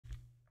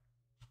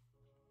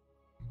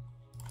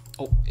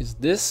Oh, is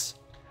this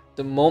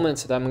the moment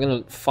that I'm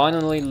gonna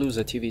finally lose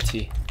a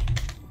TvT?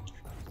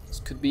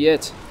 This could be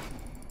it.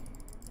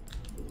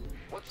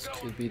 This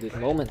could be the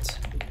moment.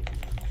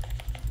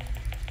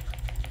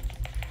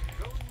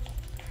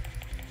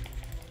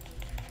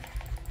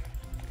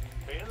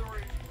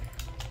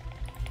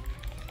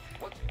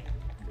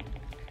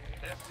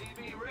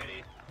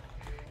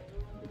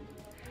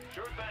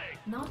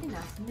 Not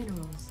enough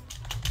minerals.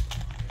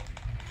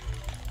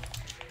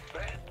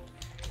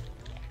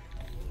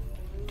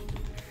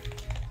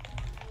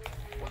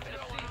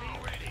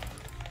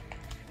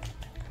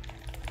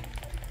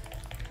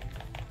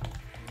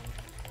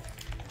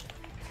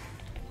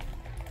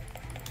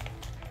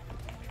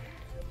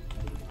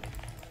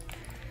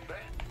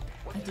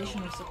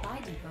 Additional supply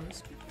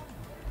depots.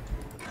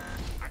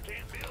 I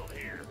can't build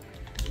here.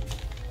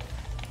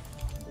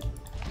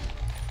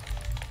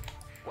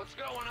 What's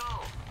going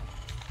on?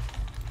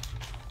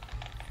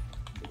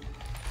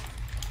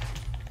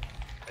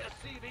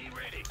 SCV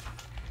ready.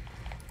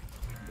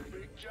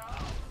 Big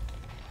job.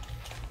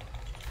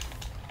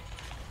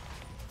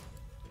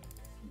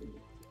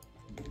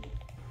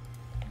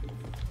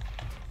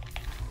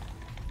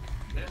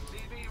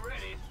 SCV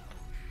ready.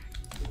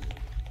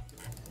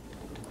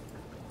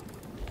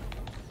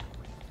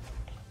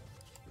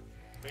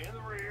 In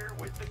the rear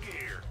with the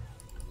gear.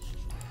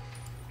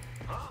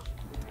 Huh?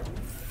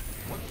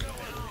 What's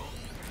going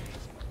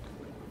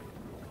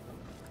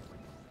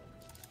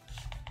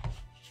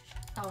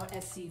on? Our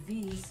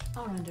SCVs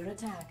are under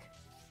attack.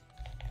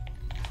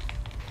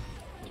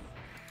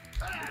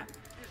 Ah!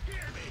 You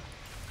scared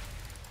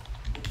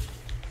me!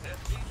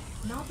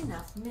 SCV, Not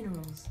enough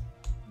minerals.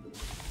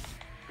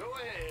 go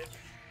ahead.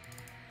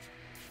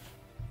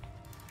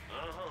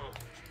 Uh-huh.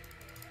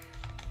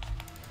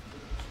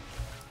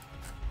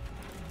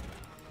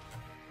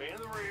 In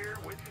the rear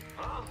with the...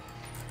 Huh?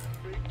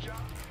 Big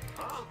job.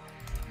 Huh?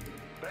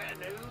 Bad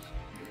news?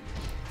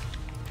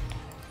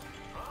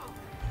 Huh?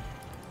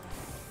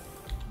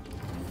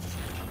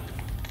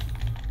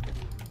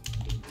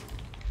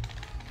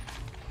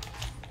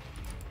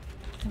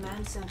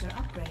 Command center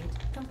upgrade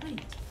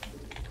complete.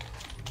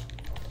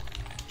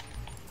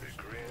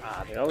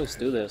 Ah, they always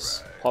do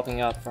this,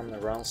 popping out from the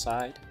wrong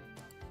side.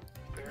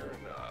 Fair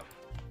enough.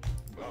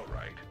 All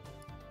right.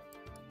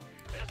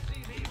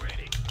 SCV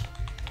ready.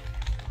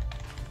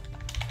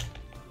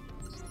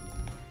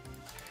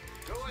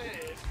 Go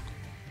ahead.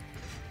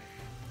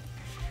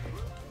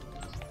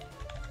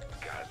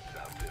 Got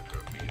something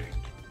for me.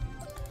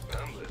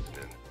 I'm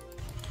listening.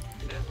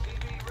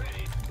 SCV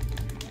ready.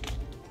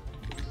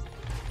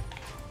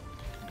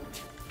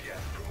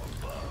 Gas from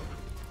above.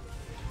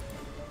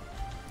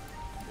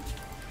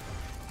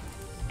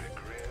 The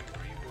Grand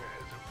Reaper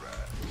has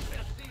arrived.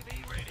 SCV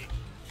ready.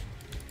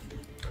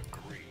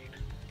 Agreed.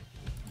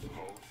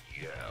 Oh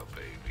yeah,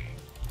 baby.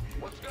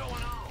 What's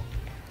going on?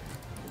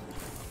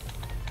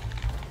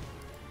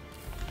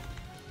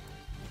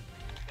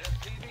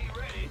 SCV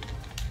ready.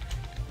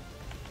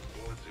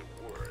 What's it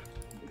worth?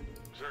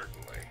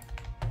 Certainly.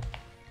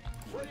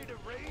 Ready to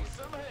raise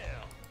some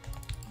hell.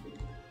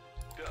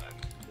 Done.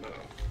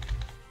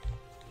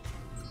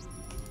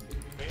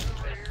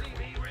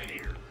 SCV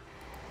ready.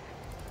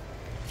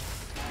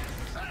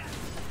 Ah!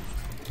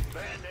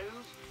 Bad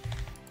news?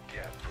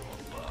 Gas from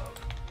above.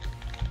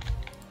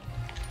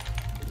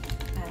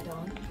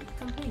 Add-on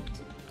complete.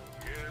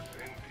 Yes,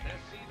 indeed.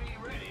 SCV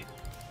ready.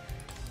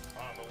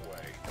 On the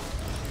way.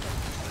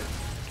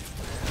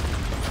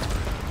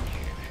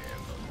 Can't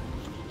handle.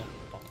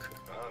 Bunker.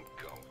 I'm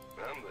going.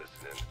 I'm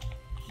listening.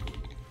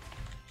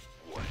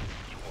 What?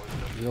 You want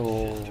some? Yo,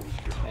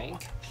 tank?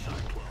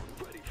 Cyclone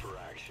ready for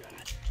action.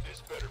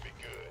 This better be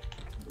good.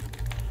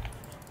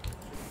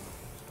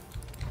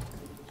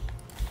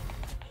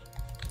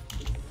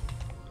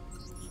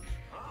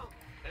 Huh?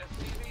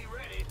 SCV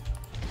ready.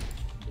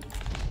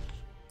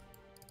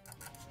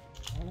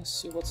 I wanna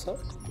see what's up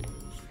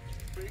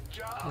Big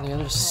job. on the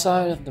other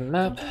side of the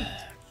map.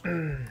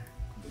 To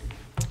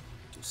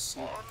see.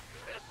 On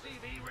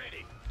SCV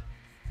ready.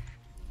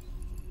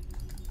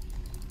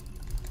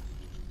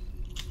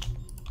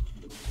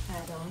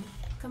 Add-on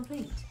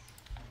complete.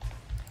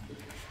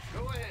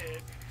 Go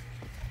ahead.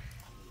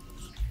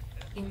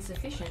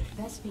 Insufficient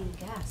Vespine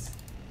gas.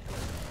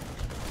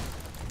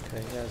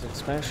 Okay, he has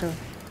expansion.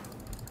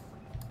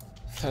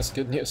 That's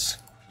good news.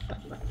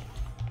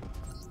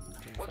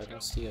 If I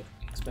don't see an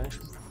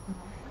expansion,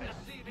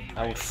 SCV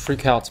I would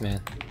freak out,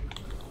 man.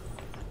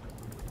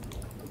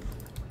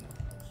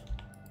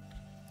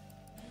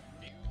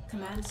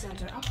 Command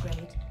center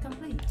upgrade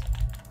complete.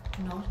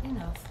 Not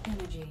enough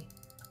energy.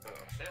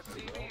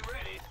 SCV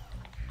ready.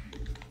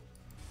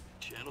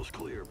 Channel's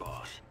clear,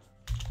 boss.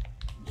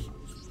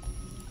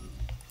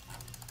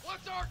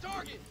 What's our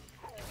target?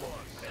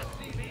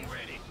 SCV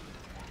ready.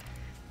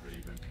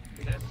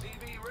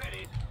 SCV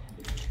ready.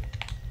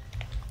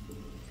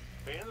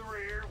 In the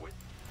rear with...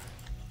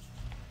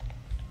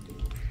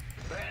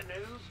 Bad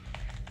news?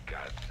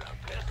 Got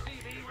something.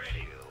 SCV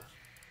ready.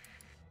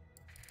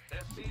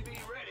 SCV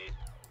ready.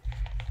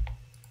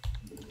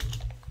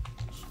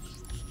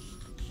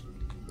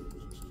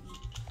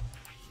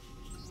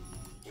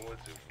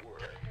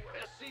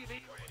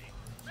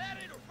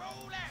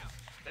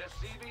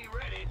 SCV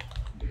ready.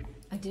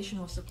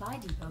 Additional supply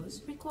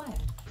depots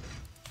required.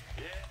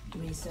 Yeah.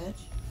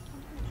 Research.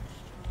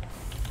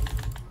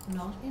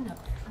 Not enough.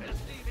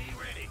 SCV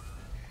ready.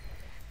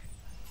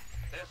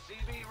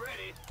 SCV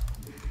ready.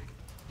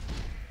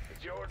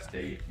 It's your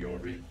State your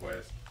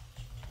request.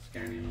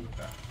 Scanning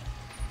back.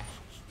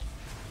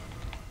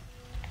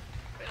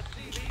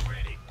 SCV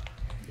ready.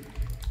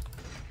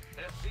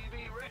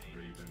 SCV ready.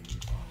 Raven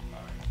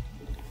online.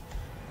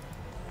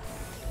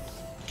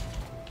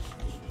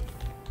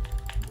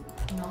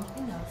 Not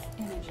enough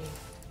energy.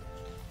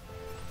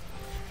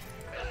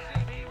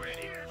 SCV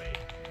ready. Hear me.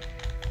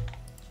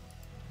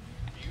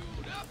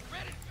 Fueled up,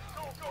 ready.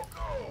 Go, go,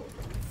 go.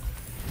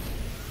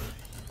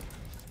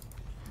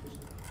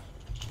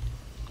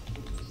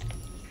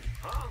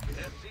 Huh?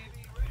 SCV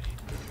ready.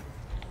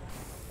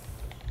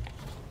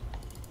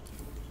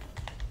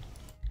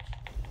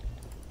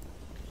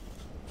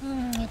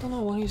 I don't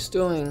know what he's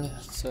doing.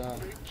 It's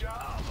Big job,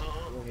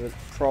 huh? a little bit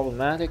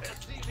problematic.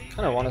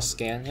 Kind of want to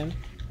scan him.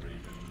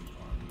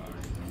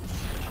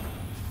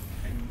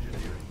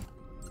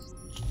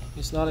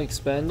 He's not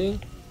expanding.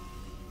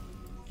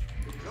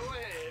 Go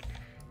ahead.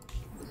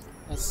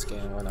 Let's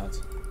scan, why not?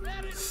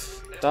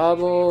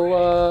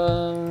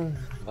 Double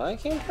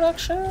Viking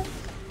production?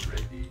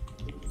 Ready.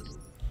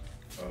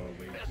 Oh,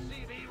 wait.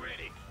 SCV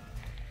ready.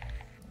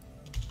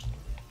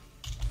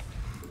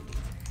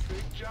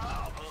 Big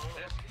job, huh?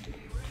 SCV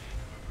ready.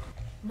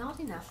 Not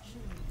enough.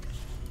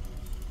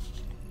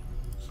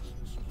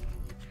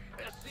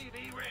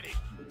 SCV ready.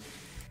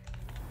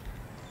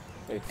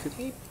 Wait, could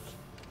he?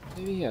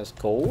 Maybe he has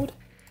gold?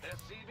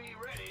 SCV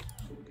ready.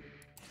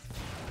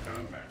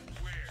 Combat.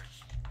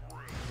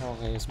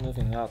 Okay, he's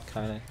moving out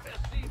kinda.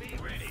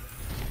 SCV ready.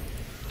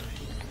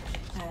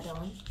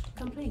 Add-on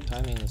complete.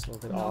 Timing is a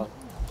little bit odd.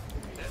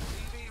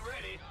 SCV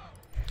ready.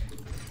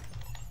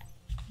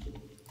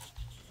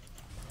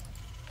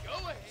 Go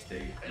ahead.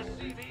 State your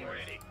SCV request.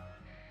 ready.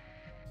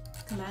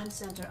 Command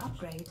center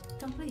upgrade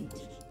complete.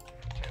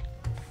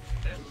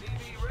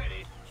 SCV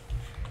ready.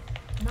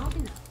 Not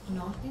enough.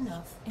 Not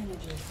enough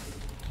energy.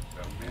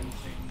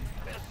 Commencing.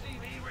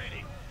 SCV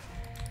ready.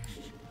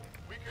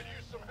 We could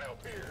use some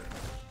help here.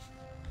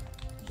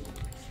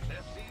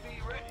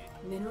 SCV ready.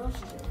 Mineral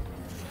field.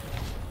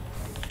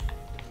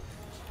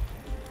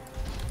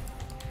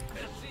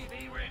 SCV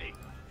ready.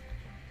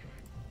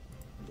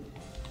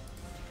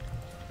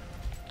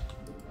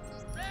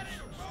 Ready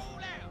to roll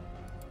out.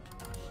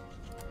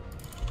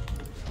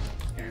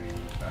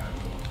 Scanning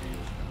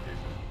battlefield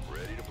condition.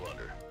 Ready to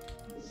blunder.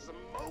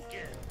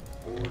 Smoking.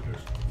 Order.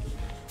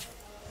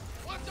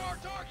 What's our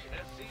target?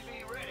 SCV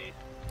ready.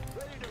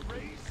 Ready to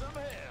raise some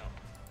hell.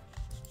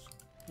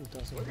 He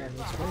doesn't have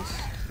any space.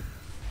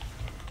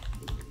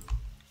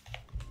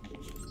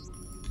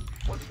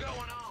 What's going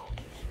on?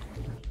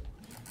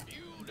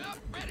 Fueled up,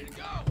 ready to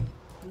go.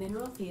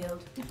 Mineral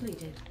field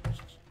depleted.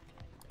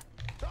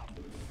 Stop.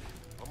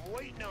 I'm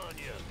waiting on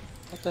you.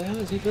 What the hell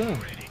is he doing?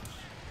 Ready.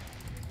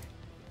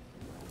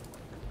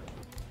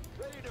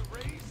 Ready to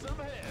raise some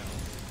hell.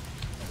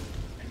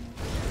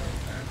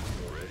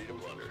 Ready to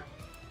blunder.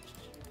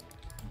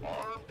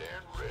 Armed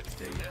and ready.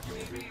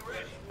 SCV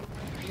ready.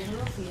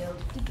 Mineral field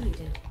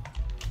depleted.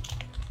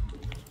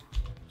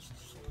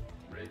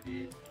 Ready.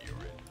 You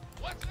ready?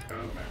 What's that?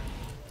 Combat.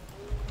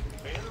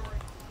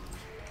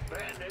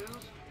 Bad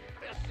news.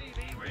 SCV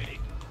ready.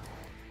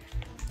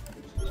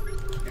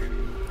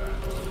 Scanning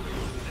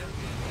battlefield.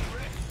 SCV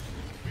ready.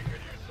 We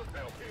could use some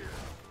help here.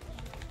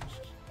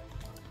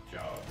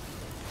 Job.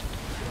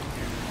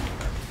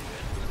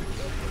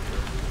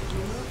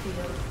 Mineral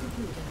field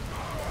depleted.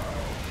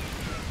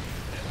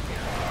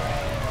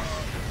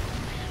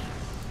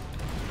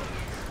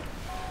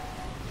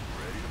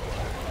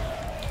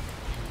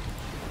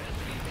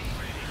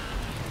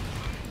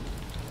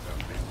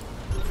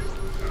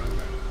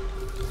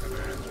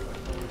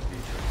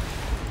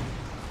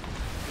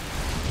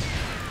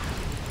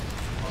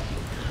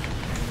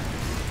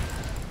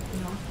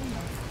 Not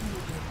enough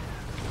energy.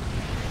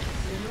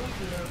 Mineral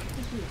field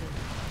depleted.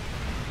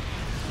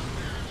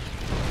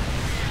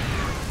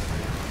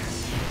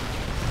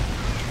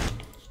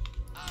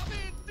 I'm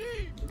in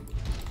deep.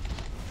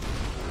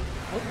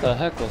 What the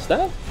heck was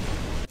that?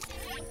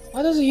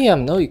 Why does he have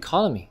no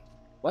economy?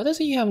 Why does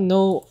he have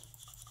no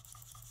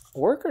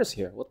workers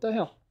here? What the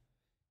hell?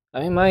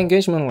 I mean, my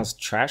engagement was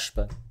trash,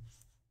 but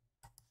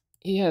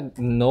he had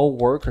no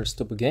workers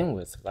to begin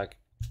with. Like,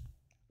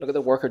 look at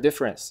the worker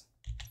difference.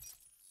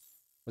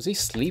 Was he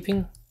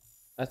sleeping?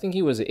 I think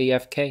he was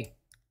AFK.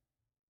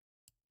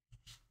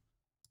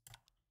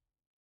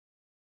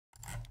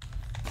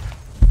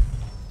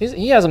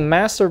 He has a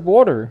master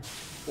border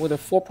with a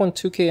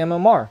 4.2k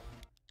MMR.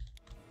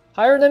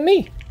 Higher than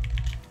me.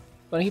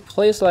 But he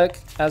plays like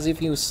as if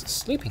he was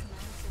sleeping.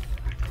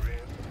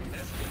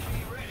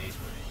 SCV ready.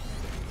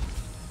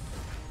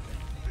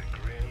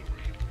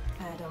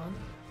 Add-on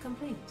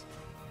complete.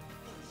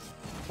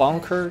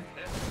 Bunker?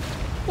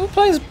 Who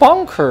plays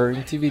Bunker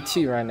in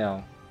TvT right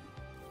now?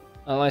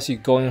 Unless you're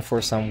going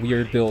for some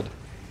weird build.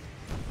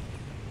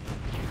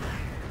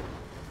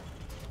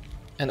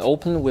 and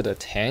open with a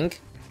tank.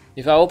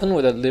 If I open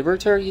with a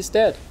Liberator, he's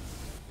dead.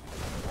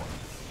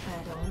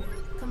 Add-on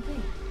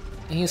complete.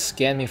 And he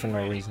scanned me for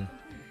no reason.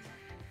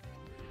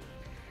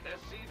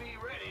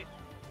 SCV ready.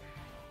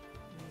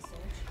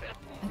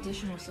 Research.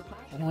 Additional supply.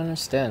 I don't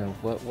understand.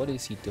 What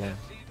is he doing?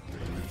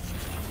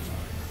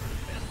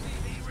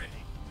 SCV ready.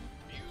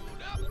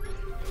 Fueled up.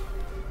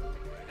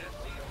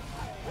 SCV.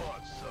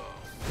 Want some?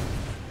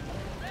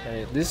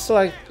 Okay, this is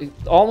like, it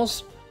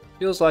almost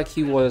feels like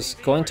he was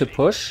going to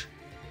push.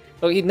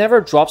 Look, he never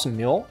drops a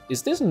mule.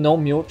 Is this no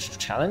mule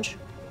challenge?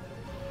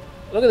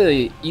 Look at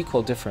the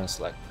equal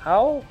difference. Like,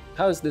 how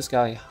is this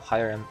guy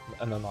higher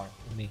MMR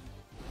than me?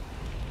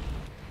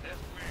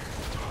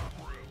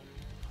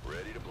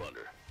 Ready to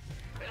blunder.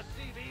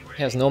 SCV ready.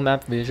 He has no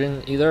map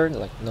vision either.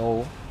 Like,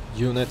 no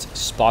unit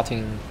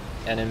spotting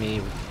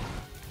enemy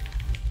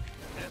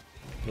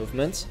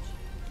movement.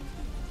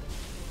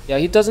 Yeah,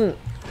 he doesn't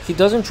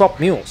drop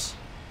mules.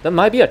 That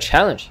might be a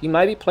challenge. He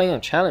might be playing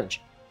a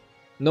challenge.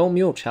 No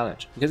mule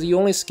challenge because he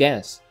only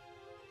scans.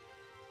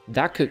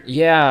 That could,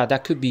 yeah,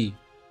 that could be.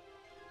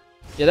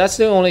 Yeah, that's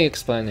the only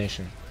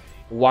explanation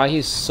why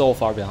he's so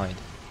far behind.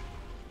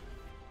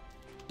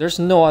 There's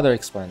no other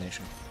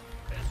explanation.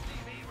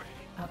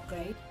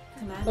 Upgrade.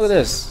 Command. Look at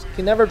this.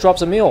 He never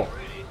drops a mule.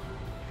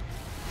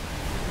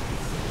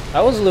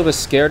 I was a little bit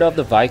scared of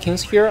the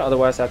Vikings here.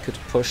 Otherwise, I could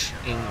push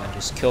in and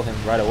just kill him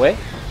right away.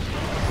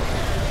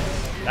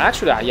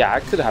 Actually, yeah,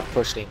 I could have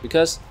pushed in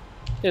because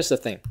here's the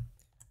thing.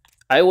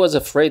 I was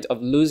afraid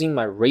of losing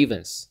my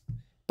Ravens.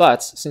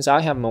 But since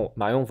I have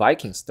my own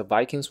Vikings, the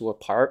Vikings will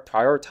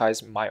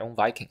prioritize my own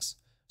Vikings.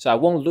 So I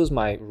won't lose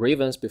my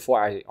Ravens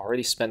before I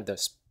already spent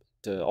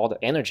all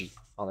the energy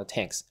on the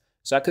tanks.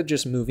 So I could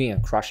just move in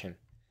and crush him.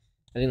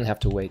 I didn't have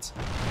to wait.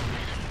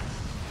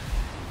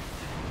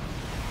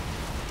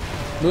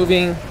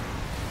 Moving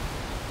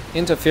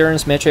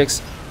interference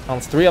matrix on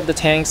 3 of the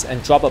tanks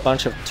and drop a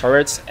bunch of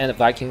turrets, and the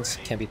Vikings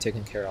can be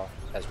taken care of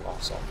as well.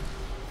 So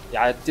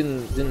yeah, I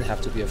didn't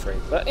have to be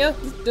afraid. But yeah,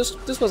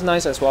 this was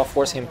nice as well.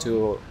 Force him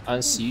to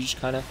unsiege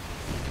kind of.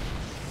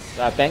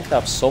 I banked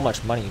up so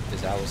much money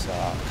because I was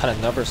kind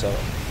of nervous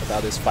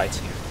about this fight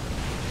here.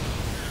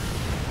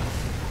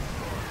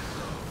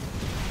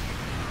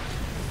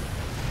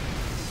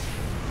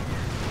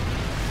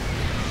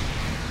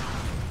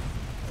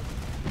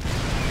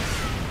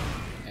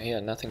 Yeah,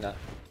 nothing.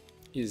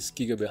 He's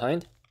Giga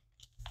behind.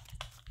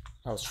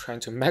 I was trying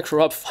to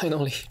macro up,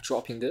 finally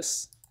dropping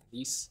this.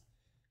 These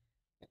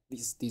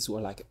were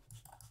like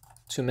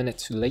 2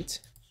 minutes too late.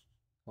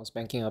 I was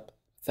banking up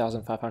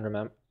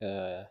 1,500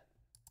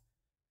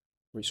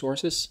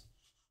 resources.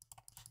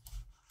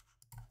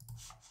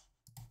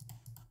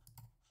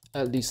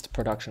 At least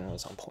production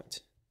was on point.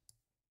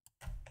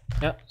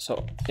 Yeah,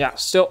 so yeah,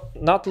 still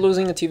not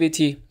losing the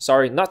TvT.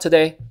 Sorry, not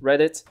today,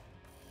 Reddit.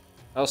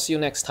 I'll see you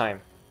next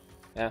time.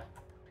 Yeah.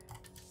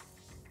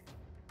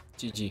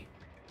 GG.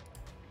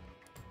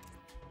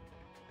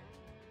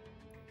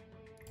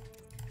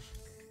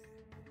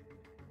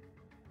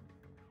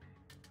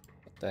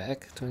 What the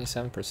heck?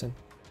 27%?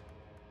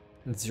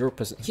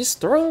 0%. He's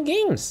throwing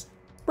games!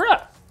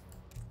 Bruh!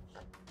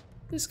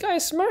 This guy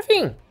is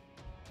smurfing!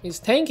 He's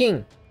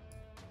tanking!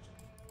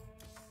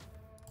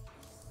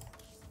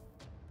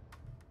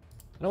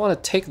 I don't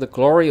want to take the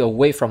glory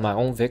away from my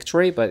own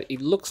victory, but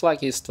it looks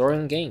like he's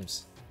throwing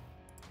games.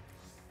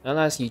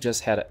 Unless he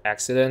just had an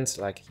accident,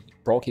 like he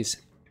broke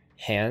his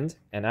hand,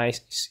 and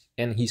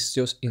he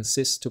still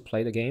insists to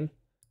play the game.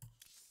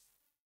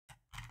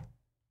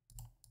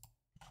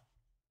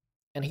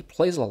 And he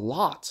plays a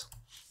lot.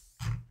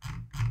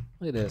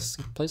 Look at this.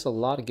 He plays a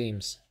lot of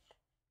games.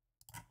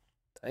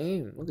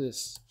 Damn, look at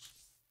this.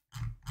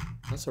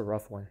 That's a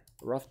rough one.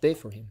 A rough day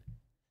for him.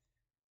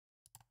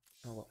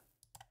 Oh well.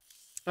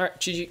 Alright,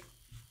 GG.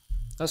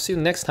 I'll see you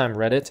next time,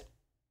 Reddit.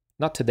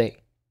 Not today.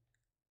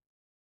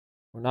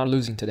 We're not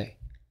losing today.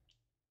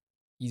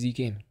 Easy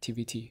game,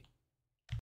 TvT.